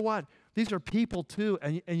says, you know what? These are people too,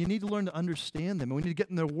 and you need to learn to understand them. And we need to get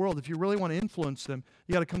in their world. If you really want to influence them,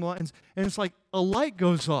 you got to come along. And it's like a light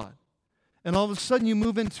goes on. And all of a sudden you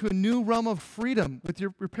move into a new realm of freedom with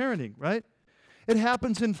your parenting, right? It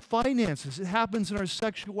happens in finances. It happens in our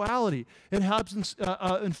sexuality. It happens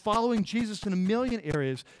in following Jesus in a million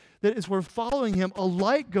areas. That as we're following him, a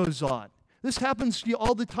light goes on. This happens to you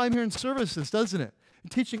all the time here in services, doesn't it?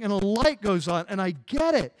 Teaching, and a light goes on, and I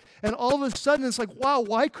get it. And all of a sudden, it's like, wow,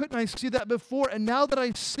 why couldn't I see that before? And now that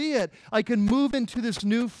I see it, I can move into this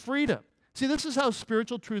new freedom. See, this is how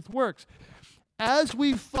spiritual truth works. As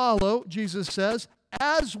we follow, Jesus says,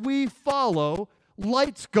 as we follow,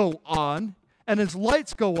 lights go on, and as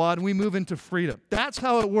lights go on, we move into freedom. That's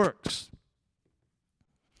how it works.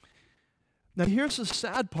 Now, here's the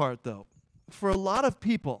sad part, though. For a lot of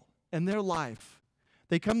people in their life,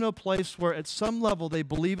 they come to a place where at some level they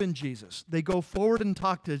believe in Jesus. They go forward and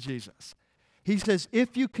talk to Jesus. He says,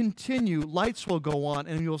 if you continue, lights will go on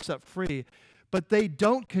and you'll set free. But they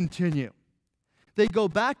don't continue. They go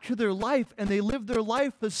back to their life and they live their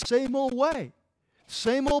life the same old way.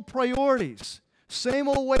 Same old priorities. Same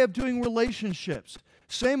old way of doing relationships.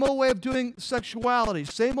 Same old way of doing sexuality.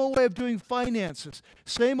 Same old way of doing finances.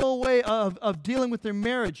 Same old way of dealing with their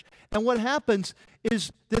marriage. And what happens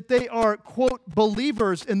is that they are, quote,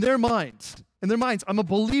 believers in their minds. In their minds, I'm a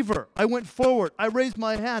believer. I went forward. I raised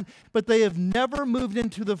my hand. But they have never moved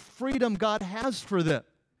into the freedom God has for them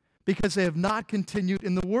because they have not continued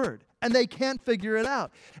in the Word. And they can't figure it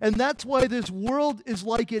out. And that's why this world is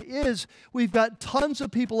like it is. We've got tons of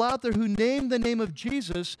people out there who name the name of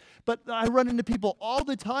Jesus, but I run into people all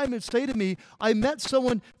the time and say to me, I met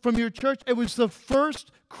someone from your church. It was the first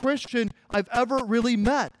Christian I've ever really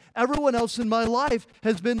met. Everyone else in my life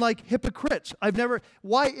has been like hypocrites.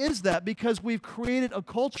 Why is that? Because we've created a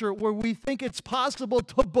culture where we think it's possible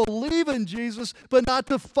to believe in Jesus, but not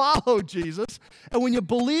to follow Jesus. And when you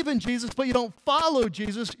believe in Jesus, but you don't follow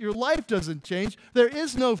Jesus, your life doesn't change. There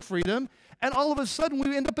is no freedom. And all of a sudden,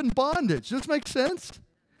 we end up in bondage. Does this make sense?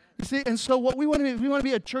 You see, and so what we want to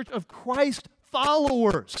be a church of Christ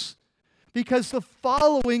followers, because the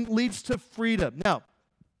following leads to freedom. Now,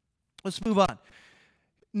 let's move on.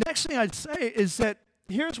 Next thing I'd say is that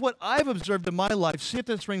here's what I've observed in my life. See if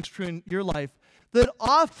this rings true in your life. That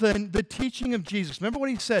often the teaching of Jesus, remember what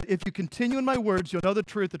he said, if you continue in my words, you'll know the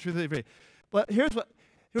truth will set you free. But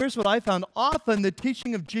here's what I found. Often the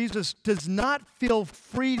teaching of Jesus does not feel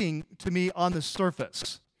freeing to me on the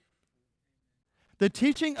surface. The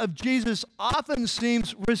teaching of Jesus often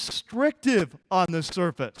seems restrictive on the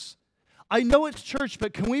surface. I know it's church,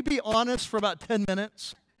 but can we be honest for about 10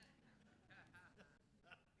 minutes?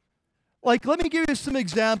 Like, let me give you some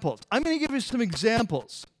examples. I'm going to give you some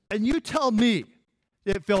examples, and you tell me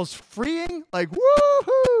it feels freeing, like,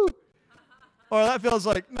 woo-hoo, or that feels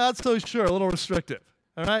like, not so sure, a little restrictive,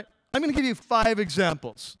 all right? I'm going to give you 5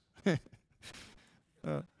 examples.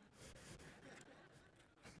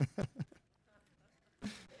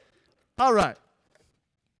 All right.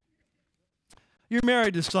 You're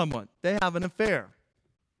married to someone. They have an affair.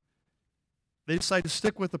 They decide to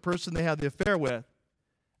stick with the person they have the affair with.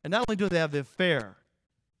 And not only do they have the affair,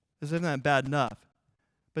 isn't that bad enough,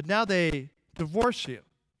 but now they divorce you.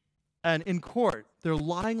 And in court, they're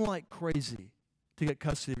lying like crazy to get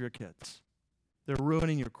custody of your kids. They're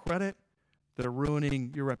ruining your credit. They're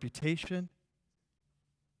ruining your reputation.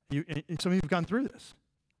 And some of you have gone through this.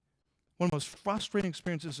 One of the most frustrating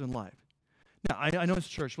experiences in life. Now, I know it's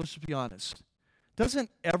church. Let's just be honest.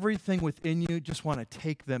 Doesn't everything within you just want to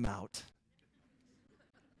take them out?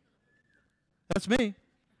 That's me.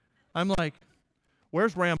 I'm like,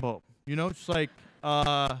 where's Rambo? You know, it's like,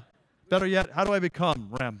 better yet, how do I become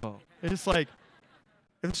Rambo? It's like,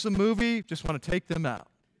 if it's a movie, just want to take them out.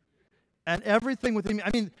 And everything within me,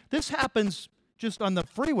 I mean, this happens just on the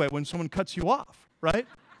freeway when someone cuts you off, right?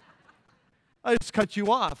 I just cut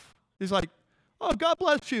you off. He's like, oh, God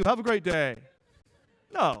bless you. Have a great day.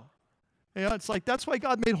 No. You know, it's like, that's why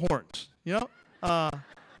God made horns, you know?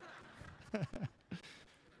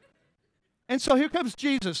 And so here comes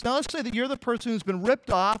Jesus. Now let's say that you're the person who's been ripped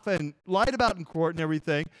off and lied about in court and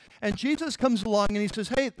everything. And Jesus comes along and he says,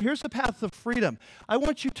 hey, here's the path of freedom. I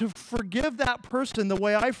want you to forgive that person the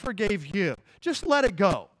way I forgave you. Just let it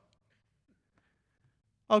go.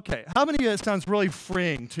 Okay, how many of that sounds really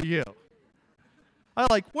freeing to you? I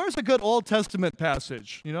like, where's a good Old Testament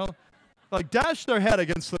passage, you know? Like, dash their head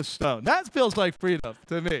against the stone. That feels like freedom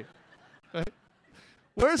to me. Right?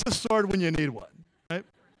 Where's the sword when you need one? Right?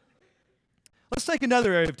 Let's take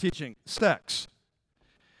another area of teaching, sex.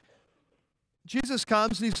 Jesus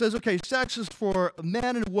comes and he says, okay, sex is for a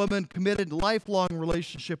man and a woman committed lifelong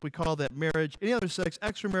relationship. We call that marriage. Any other sex,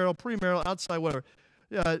 extramarital, premarital, outside, whatever.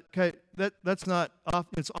 Yeah, okay, that's not off,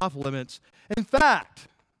 it's off limits. In fact,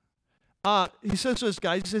 he says to this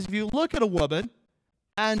guy, he says, if you look at a woman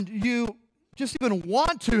and you just even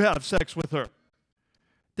want to have sex with her,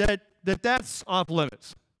 that's off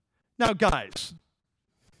limits. Now, guys,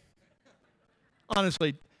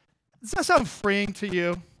 honestly, does that sound freeing to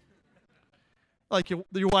you? Like your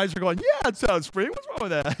wives are going, yeah, it sounds freeing. What's wrong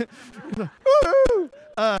with that?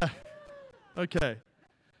 Okay.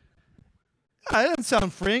 That doesn't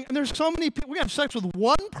sound freeing. And there's so many people. We have sex with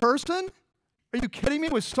one person? Are you kidding me?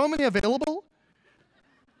 With so many available?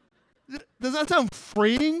 Does that sound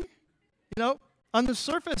freeing? You know, on the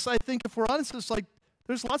surface, I think if we're honest, it's like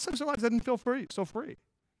there's lots of times in our lives that didn't feel so free.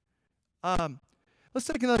 Let's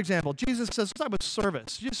take another example. Jesus says, let's talk about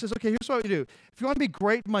service. Jesus says, okay, here's what we do. If you want to be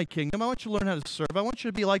great in my kingdom, I want you to learn how to serve. I want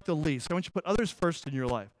you to be like the least. I want you to put others first in your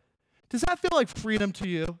life. Does that feel like freedom to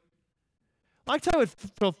you? I tell you what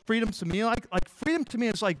feel freedom to me. Like freedom to me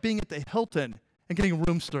is like being at the Hilton and getting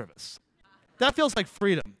room service. That feels like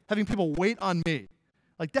freedom, having people wait on me.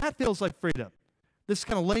 Like that feels like freedom. This is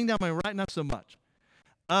kind of laying down my right, not so much.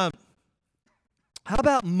 How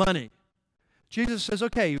about money? Jesus says,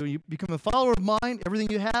 okay, when you become a follower of mine, everything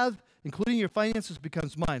you have, including your finances,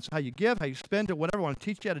 becomes mine. So how you give, how you spend it, whatever. I want to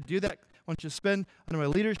teach you how to do that. I want you to spend under my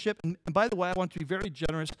leadership. And by the way, I want you to be very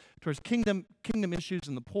generous towards kingdom issues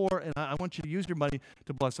and the poor. And I want you to use your money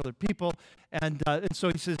to bless other people. And so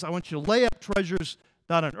he says, I want you to lay up treasures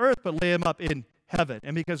not on earth, but lay them up in heaven.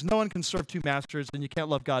 And because no one can serve two masters, and you can't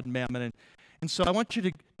love God and mammon. And so I want you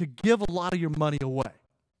to give a lot of your money away.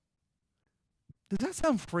 Does that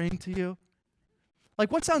sound freeing to you?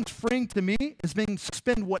 Like what sounds freeing to me is being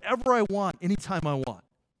spend whatever I want anytime I want.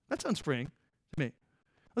 That sounds freeing to me.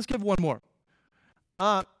 Let's give one more.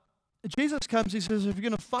 Jesus comes, he says, if you're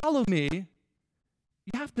going to follow me,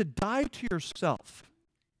 you have to die to yourself.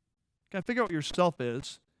 You got to figure out what yourself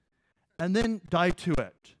is, and then die to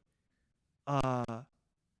it.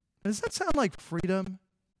 And does that sound like freedom?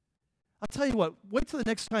 I'll tell you what, wait till the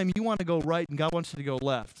next time you want to go right and God wants you to go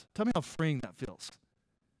left. Tell me how freeing that feels.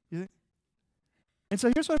 You think? And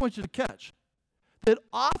so here's what I want you to catch. That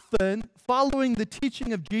often following the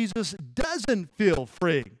teaching of Jesus doesn't feel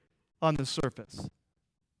freeing on the surface.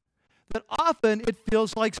 That often it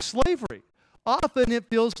feels like slavery. Often it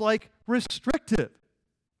feels like restrictive.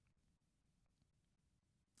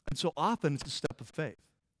 And so often it's a step of faith.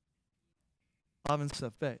 Often it's a step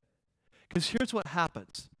of faith. Because here's what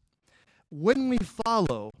happens. When we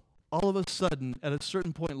follow, all of a sudden, at a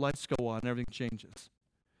certain point, lights go on and everything changes.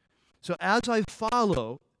 So as I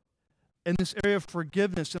follow in this area of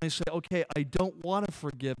forgiveness, and I say, okay, I don't want to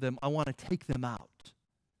forgive them, I want to take them out.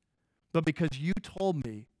 But because you told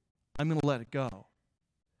me, I'm going to let it go.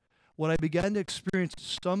 What I began to experience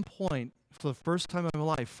at some point, for the first time in my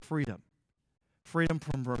life, freedom. Freedom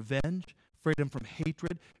from revenge, freedom from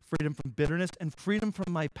hatred, freedom from bitterness, and freedom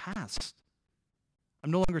from my past. I'm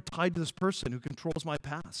no longer tied to this person who controls my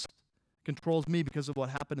past, controls me because of what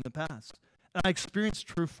happened in the past. And I experienced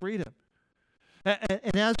true freedom.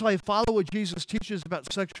 And as I follow what Jesus teaches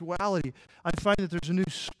about sexuality, I find that there's a new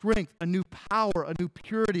strength, a new power, a new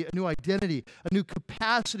purity, a new identity, a new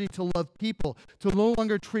capacity to love people, to no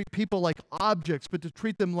longer treat people like objects, but to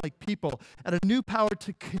treat them like people, and a new power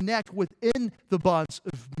to connect within the bonds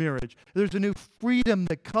of marriage. There's a new freedom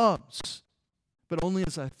that comes, but only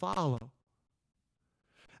as I follow.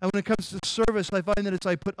 And when it comes to service, I find that as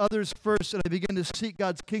I put others first and I begin to seek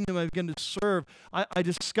God's kingdom, I begin to serve, I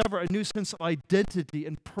discover a new sense of identity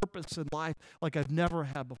and purpose in life like I've never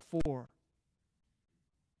had before.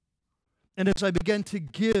 And as I begin to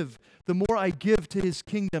give, the more I give to His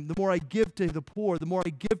kingdom, the more I give to the poor, the more I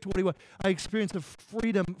give to what He wants, I experience a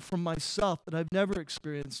freedom from myself that I've never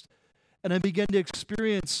experienced. And I begin to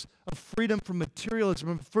experience a freedom from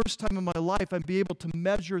materialism. For the first time in my life, I'd be able to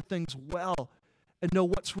measure things well and know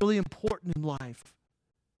what's really important in life.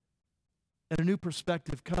 And a new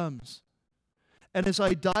perspective comes. And as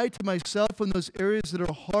I die to myself in those areas that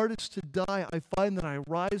are hardest to die, I find that I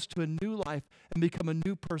rise to a new life and become a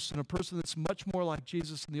new person, a person that's much more like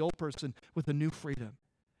Jesus than the old person with a new freedom.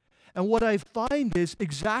 And what I find is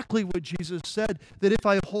exactly what Jesus said, that if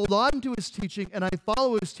I hold on to His teaching and I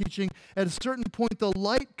follow His teaching, at a certain point the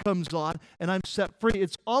light comes on and I'm set free.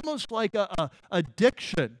 It's almost like a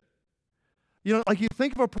addiction. You know, like you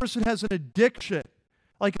think of a person has an addiction,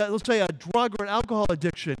 like let's say a drug or an alcohol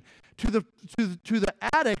addiction. To the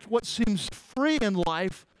addict, what seems free in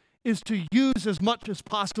life is to use as much as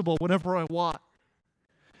possible whenever I want.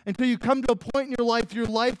 Until you come to a point in your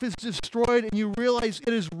life is destroyed and you realize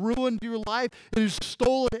it has ruined your life, it has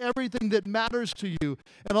stolen everything that matters to you.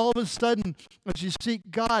 And all of a sudden, as you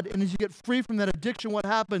seek God and as you get free from that addiction, what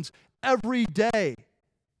happens? Every day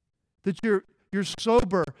that you're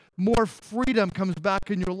sober, more freedom comes back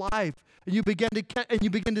in your life. And you begin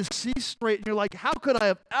to see straight, and you're like, how could I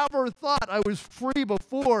have ever thought I was free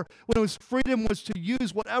before when it was freedom was to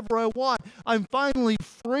use whatever I want? I'm finally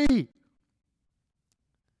free.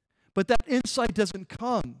 But that insight doesn't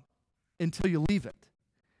come until you leave it.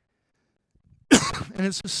 And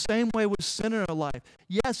it's the same way with sin in our life.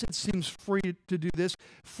 Yes, it seems free to do this.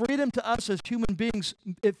 Freedom to us as human beings,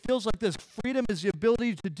 it feels like this. Freedom is the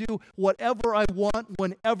ability to do whatever I want,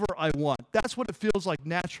 whenever I want. That's what it feels like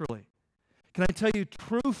naturally. Can I tell you,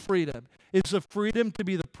 true freedom is the freedom to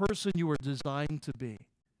be the person you were designed to be.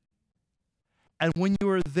 And when you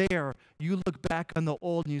are there, you look back on the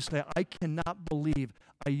old and you say, I cannot believe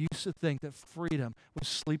I used to think that freedom was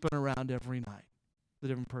sleeping around every night. The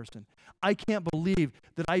different person. I can't believe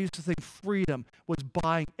that I used to think freedom was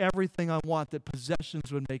buying everything I want, that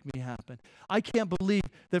possessions would make me happen. I can't believe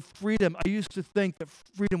that freedom, I used to think that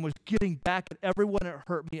freedom was getting back at everyone that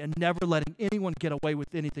hurt me and never letting anyone get away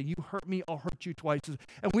with anything. You hurt me, I'll hurt you twice.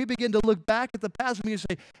 And we begin to look back at the past and we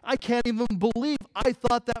say, I can't even believe I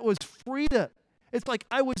thought that was freedom. It's like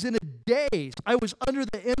I was in a daze. I was under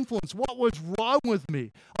the influence. What was wrong with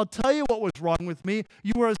me? I'll tell you what was wrong with me.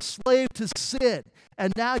 You were a slave to sin,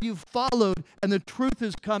 and now you've followed, and the truth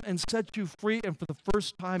has come and set you free, and for the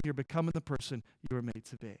first time, you're becoming the person you were made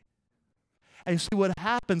to be. And see what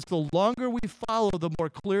happens, the longer we follow, the more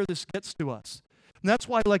clear this gets to us. And that's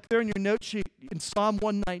why, like there in your note sheet, in Psalm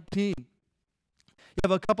 119, you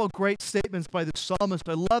have a couple of great statements by the psalmist.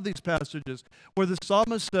 I love these passages, where the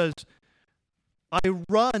psalmist says, I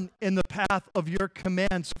run in the path of your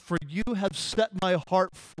commands, for you have set my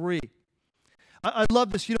heart free. I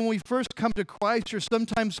love this. You know, when we first come to Christ, or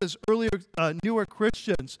sometimes as newer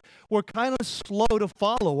Christians, we're kind of slow to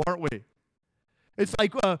follow, aren't we? It's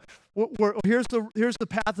like, here's the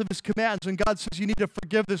path of His commands, and God says, you need to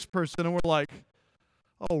forgive this person. And we're like,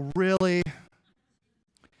 Oh, really?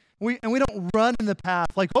 We don't run in the path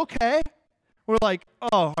like, okay. We're like,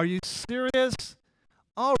 oh, are you serious?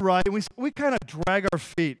 All right. We kind of drag our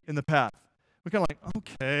feet in the path. We're kind of like,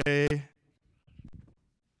 okay.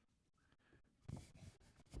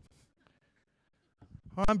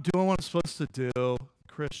 I'm doing what I'm supposed to do,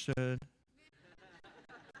 Christian.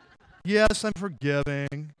 Yes, I'm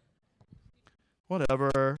forgiving.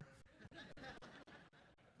 Whatever.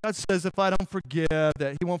 God says if I don't forgive,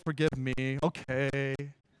 that he won't forgive me. Okay.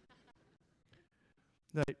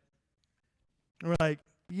 Like, we're like,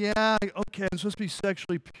 yeah, okay, I'm supposed to be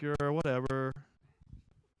sexually pure, whatever.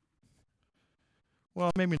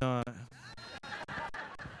 Well, maybe not.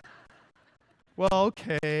 Well,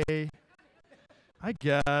 okay. I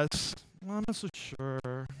guess. Well, I'm not so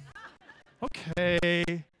sure.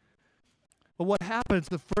 Okay. But what happens,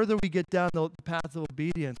 the further we get down the path of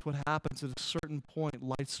obedience, what happens at a certain point,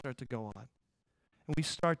 lights start to go on. And we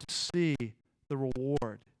start to see the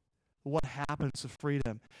reward, what happens to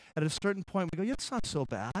freedom. At a certain point, we go, yeah, it's not so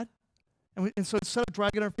bad. And so instead of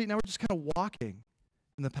dragging our feet, now we're just kind of walking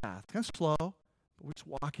in the path. Kind of slow, but we're just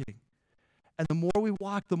walking. And the more we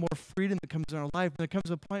walk, the more freedom that comes in our life. And there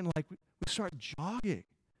comes a point like we start jogging.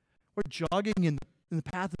 We're jogging in the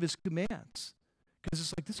path of his commands. Because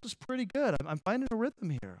it's like, this is pretty good. I'm finding a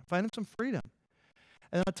rhythm here. I'm finding some freedom.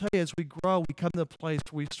 And I'll tell you, as we grow, we come to a place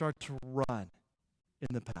where we start to run in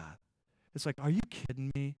the path. It's like, are you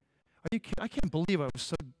kidding me? Are you kidding? I can't believe I was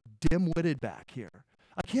so dim-witted back here.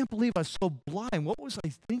 I can't believe I was so blind. What was I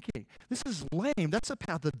thinking? This is lame. That's a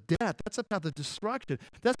path of death. That's a path of destruction.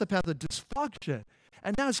 That's the path of dysfunction.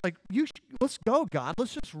 And now it's like, let's go, God.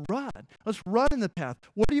 Let's just run. Let's run in the path.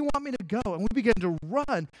 Where do you want me to go? And we begin to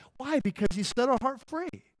run. Why? Because he set our heart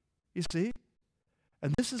free. You see?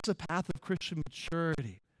 And this is a path of Christian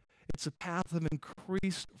maturity. It's a path of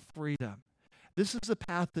increased freedom. This is the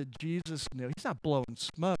path that Jesus knew. He's not blowing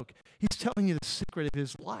smoke. He's telling you the secret of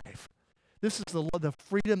his life. This is the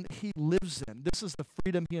freedom that he lives in. This is the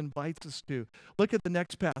freedom he invites us to. Look at the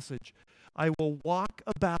next passage. I will walk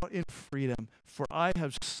about in freedom, for I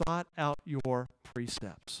have sought out your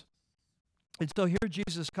precepts. And so here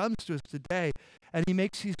Jesus comes to us today, and he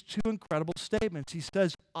makes these two incredible statements. He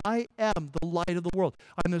says, I am the light of the world.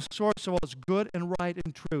 I'm the source of what's good and right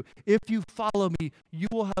and true. If you follow me, you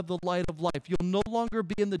will have the light of life. You'll no longer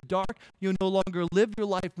be in the dark. You'll no longer live your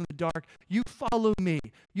life in the dark. You follow me.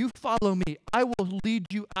 You follow me. I will lead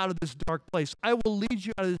you out of this dark place. I will lead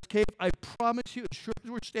you out of this cave. I promise you, as sure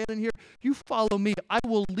as we're standing here, you follow me. I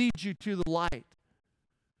will lead you to the light.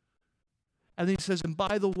 And then he says, and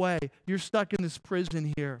by the way, you're stuck in this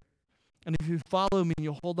prison here. And if you follow me and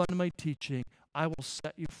you hold on to my teaching, I will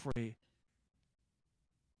set you free.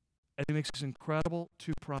 And he makes these incredible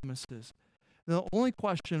two promises. Now, the only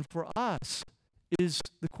question for us is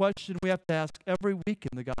the question we have to ask every week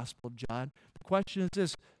in the Gospel of John. The question is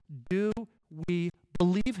this: do we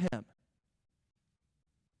believe him?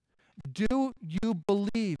 Do you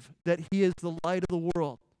believe that he is the light of the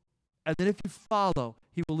world? And that if you follow,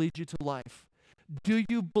 he will lead you to life. Do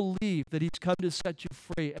you believe that he's come to set you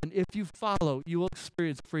free? And if you follow, you will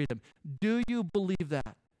experience freedom. Do you believe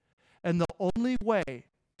that? And the only way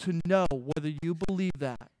to know whether you believe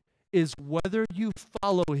that is whether you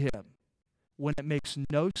follow him when it makes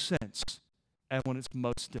no sense and when it's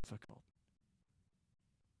most difficult.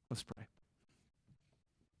 Let's pray.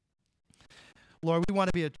 Lord, we want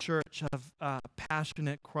to be a church of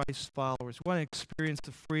passionate Christ followers. We want to experience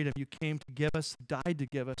the freedom you came to give us, died to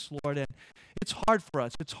give us, Lord. And it's hard for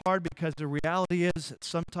us. It's hard because the reality is that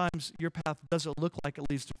sometimes your path doesn't look like it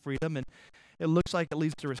leads to freedom, and it looks like it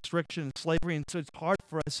leads to restriction and slavery, and so it's hard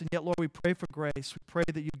for us. And yet, Lord, we pray for grace. We pray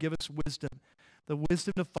that you give us wisdom, the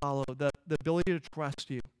wisdom to follow, the ability to trust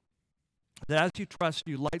you. That as you trust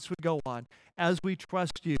you, lights would go on. As we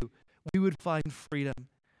trust you, we would find freedom.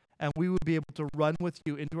 And we would be able to run with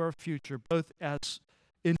you into our future, both as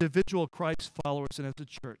individual Christ followers and as a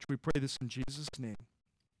church. We pray this in Jesus' name.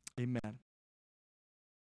 Amen.